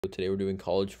Today we're doing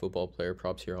college football player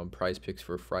props here on PrizePicks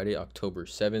for Friday, October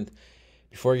 7th.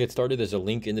 Before I get started, there's a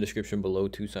link in the description below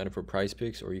to sign up for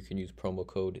PrizePicks, or you can use promo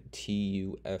code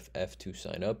TUFF to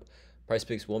sign up.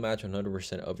 PrizePicks will match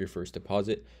 100% of your first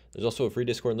deposit. There's also a free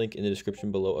Discord link in the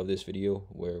description below of this video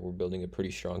where we're building a pretty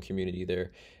strong community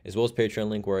there, as well as Patreon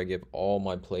link where I give all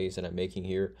my plays that I'm making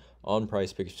here on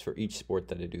PrizePicks for each sport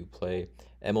that I do play: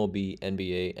 MLB,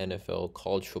 NBA, NFL,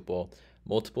 college football.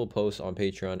 Multiple posts on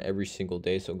Patreon every single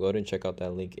day, so go ahead and check out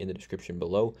that link in the description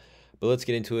below. But let's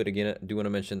get into it. Again, I do want to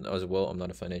mention as well, I'm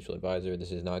not a financial advisor.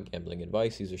 This is not gambling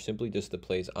advice. These are simply just the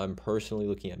plays I'm personally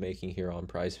looking at making here on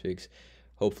PrizePicks,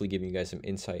 hopefully giving you guys some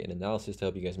insight and analysis to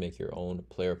help you guys make your own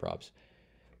player props.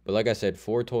 But like I said,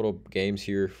 4 total games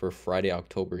here for Friday,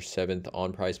 October 7th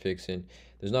on PrizePicks, and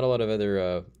there's not a lot of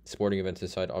other sporting events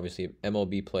aside. Obviously,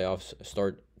 MLB playoffs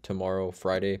start tomorrow,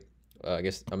 Friday. I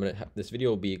guess this video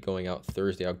will be going out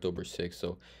Thursday, October 6th.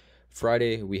 So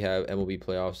Friday we have MLB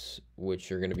playoffs,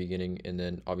 which are going to be beginning, and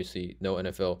then obviously no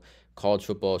NFL. College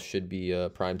football should be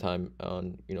prime time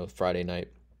on Friday night.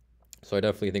 So I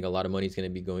definitely think a lot of money is going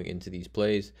to be going into these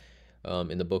plays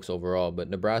in the books overall. But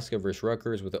Nebraska versus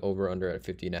Rutgers with the over/under at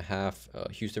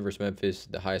 50.5. Houston versus Memphis,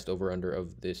 the highest over/under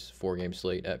of this 4-game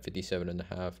slate at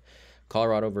 57.5.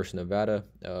 Colorado versus Nevada,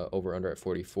 over/under at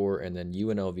 44, and then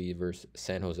UNLV versus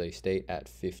San Jose State at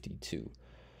 52.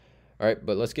 All right,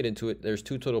 but let's get into it. There's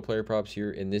 2 total player props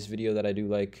here in this video that I do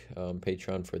like.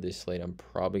 Patreon for this slate, I'm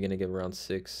probably going to give around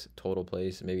 6 total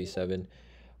plays, maybe 7.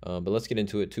 But let's get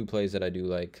into it. 2 plays that I do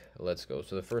like. Let's go.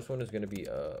 So the first one is going to be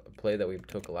a play that we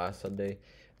took last Sunday,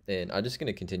 and I'm just going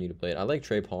to continue to play it. I like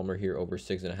Trey Palmer here over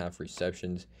 6.5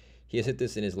 receptions. He has hit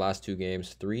this in his last 2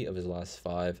 games, 3 of his last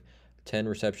 5. 10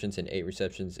 receptions and 8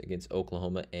 receptions against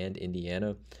Oklahoma and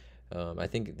Indiana. I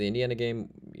think the Indiana game,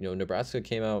 Nebraska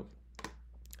came out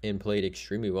and played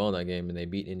extremely well in that game, and they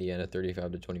beat Indiana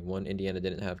 35-21. Indiana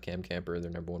didn't have Cam Camper,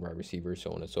 their #1 wide receiver,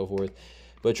 so on and so forth.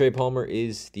 But Trey Palmer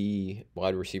is the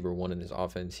wide receiver 1 in this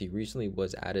offense. He recently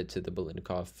was added to the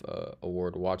Biletnikoff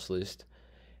Award watch list.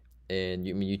 And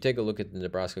you take a look at the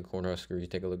Nebraska Cornhuskers, you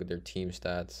take a look at their team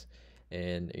stats,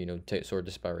 and sort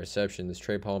this by receptions.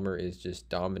 Trey Palmer is just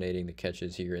dominating the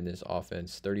catches here in this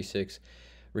offense. 36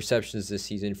 receptions this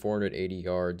season, 480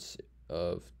 yards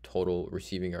of total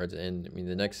receiving yards, and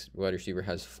the next wide receiver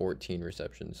has 14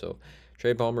 receptions. So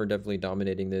Trey Palmer definitely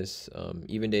dominating this,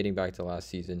 even dating back to last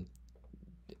season.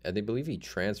 I believe he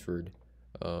transferred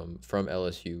from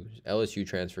LSU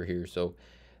transfer here. So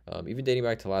even dating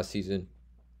back to last season,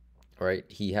 right,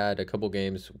 he had a couple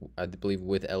games, I believe,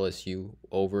 with LSU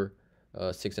over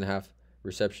 6.5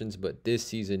 receptions, but this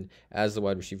season as the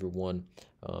wide receiver 1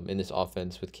 in this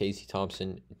offense with Casey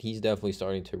Thompson, he's definitely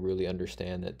starting to really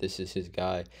understand that this is his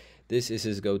guy. This is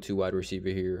his go-to wide receiver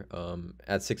here.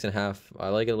 At 6.5, I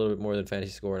like it a little bit more than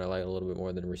fantasy score, and I like it a little bit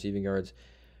more than receiving yards.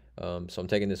 So I'm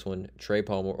taking this one. Trey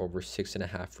Palmer over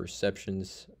 6.5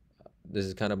 receptions. This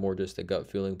is kind of more just a gut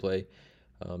feeling play.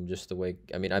 Just the way,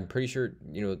 I'm pretty sure,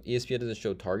 ESPN doesn't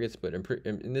show targets, but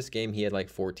in this game, he had like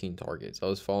 14 targets. I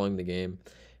was following the game,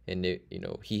 and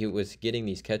he was getting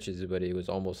these catches, but it was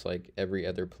almost like every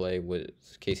other play was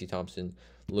Casey Thompson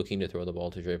looking to throw the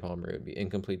ball to Trey Palmer. It would be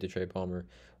incomplete to Trey Palmer,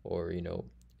 or,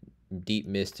 deep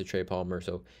miss to Trey Palmer.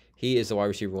 So he is the wide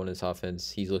receiver 1 in this offense.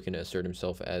 He's looking to assert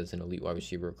himself as an elite wide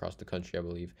receiver across the country, I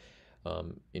believe.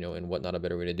 And what not a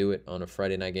better way to do it on a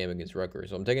Friday night game against Rutgers.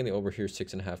 So I'm taking the over here,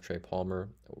 6.5 Trey Palmer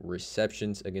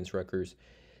receptions against Rutgers.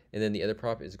 And then the other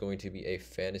prop is going to be a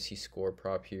fantasy score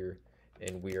prop here,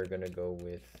 and we are going to go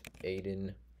with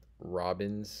Aiden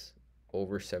Robbins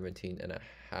over 17.5.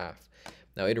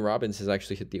 Now, Aiden Robbins has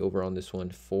actually hit the over on this one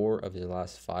 4 of his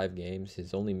last 5 games.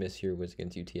 His only miss here was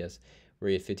against UTS, where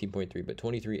he had 15.3, but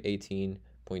 23, 18.2,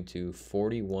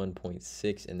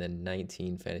 41.6, and then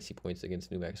 19 fantasy points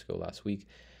against New Mexico last week.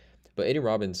 But Aiden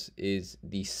Robbins is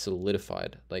the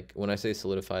solidified, like when I say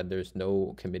solidified, there's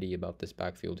no committee about this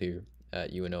backfield here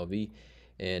at UNLV.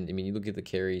 And you look at the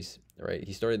carries, right?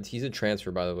 He's a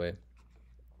transfer, by the way.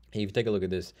 If you take a look at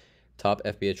this, top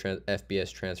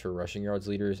FBS transfer rushing yards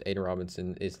leaders, Aiden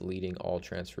Robinson is leading all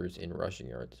transfers in rushing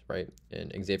yards, right?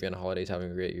 And Xavier Holiday is having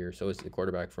a great year. So is the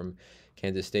quarterback from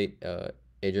Kansas State,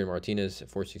 Adrian Martinez,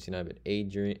 469. But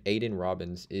Aiden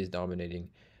Robbins is dominating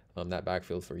that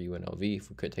backfield for UNLV.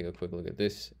 If we could take a quick look at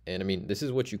this. And, this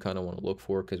is what you kind of want to look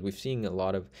for, because we've seen a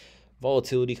lot of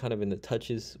volatility kind of in the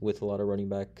touches with a lot of running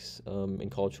backs in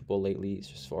college football lately,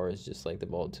 as far as just like the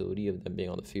volatility of them being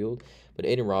on the field. But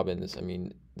Aiden Robbins,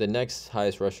 the next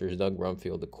highest rusher is Doug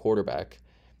Rumfield, the quarterback.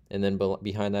 And then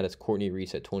behind that is Courtney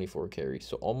Reese at 24 carries.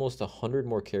 So almost 100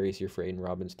 more carries here for Aiden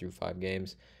Robbins through 5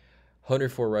 games.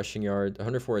 104 rushing yards,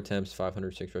 104 attempts,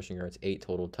 506 rushing yards, 8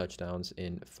 total touchdowns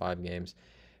in 5 games.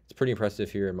 It's pretty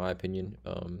impressive here, in my opinion,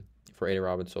 for Aiden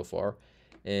Robbins so far.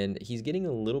 And he's getting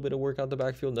a little bit of work out the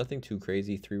backfield, nothing too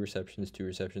crazy. 3 receptions, 2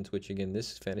 receptions, which, again,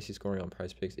 this fantasy scoring on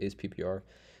PrizePicks is PPR,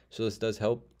 so this does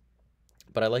help.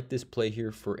 But I like this play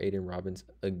here for Aiden Robbins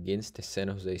against San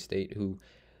Jose State, who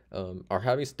are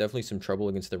having definitely some trouble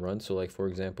against the run. So, like, for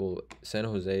example, San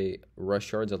Jose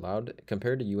rush yards allowed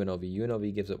compared to UNLV.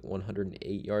 UNLV gives up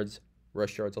 108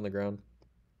 rush yards on the ground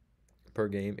per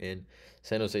game, and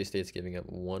San Jose State's giving up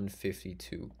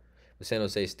 152. But San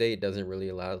Jose State doesn't really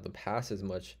allow the pass as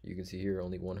much. You can see here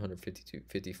only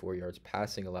 54 yards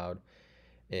passing allowed,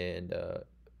 and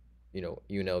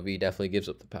UNLV definitely gives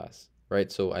up the pass, right?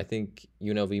 So I think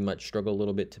UNLV might struggle a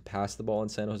little bit to pass the ball in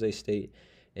San Jose State,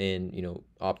 and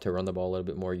opt to run the ball a little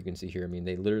bit more. You can see here, I mean,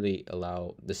 they literally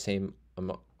allow the same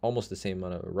almost the same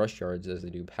amount of rush yards as they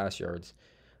do pass yards,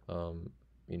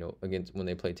 against when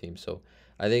they play teams. So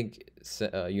I think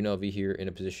UNLV here in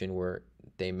a position where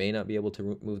they may not be able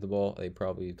to move the ball.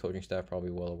 Coaching staff probably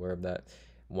well aware of that.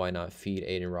 Why not feed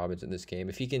Aiden Robbins in this game?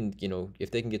 If he can,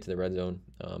 if they can get to the red zone,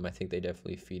 I think they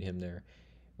definitely feed him there.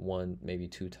 1, maybe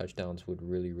 2 touchdowns would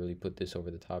really, really put this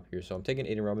over the top here. So I'm taking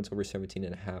Aiden Robbins over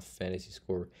 17.5 fantasy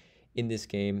score in this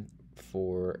game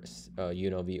for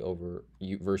UNLV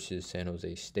versus San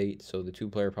Jose State. So the 2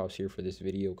 player props here for this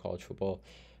video, college football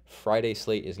Friday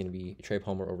slate, is going to be Trey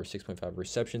Palmer over 6.5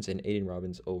 receptions and Aiden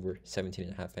Robbins over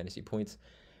 17.5 fantasy points.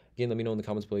 Again, let me know in the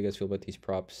comments below how you guys feel about these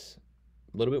props.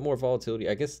 A little bit more volatility.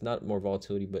 I guess not more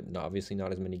volatility, but obviously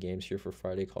not as many games here for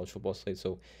Friday college football slate.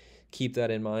 So keep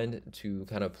that in mind to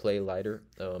kind of play lighter.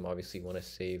 Obviously, you want to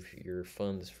save your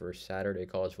funds for Saturday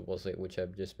college football slate, which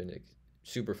have just been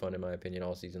super fun, in my opinion,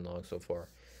 all season long so far.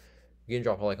 You can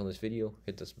drop a like on this video,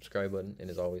 hit the subscribe button, and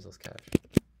as always, let's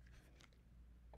cash.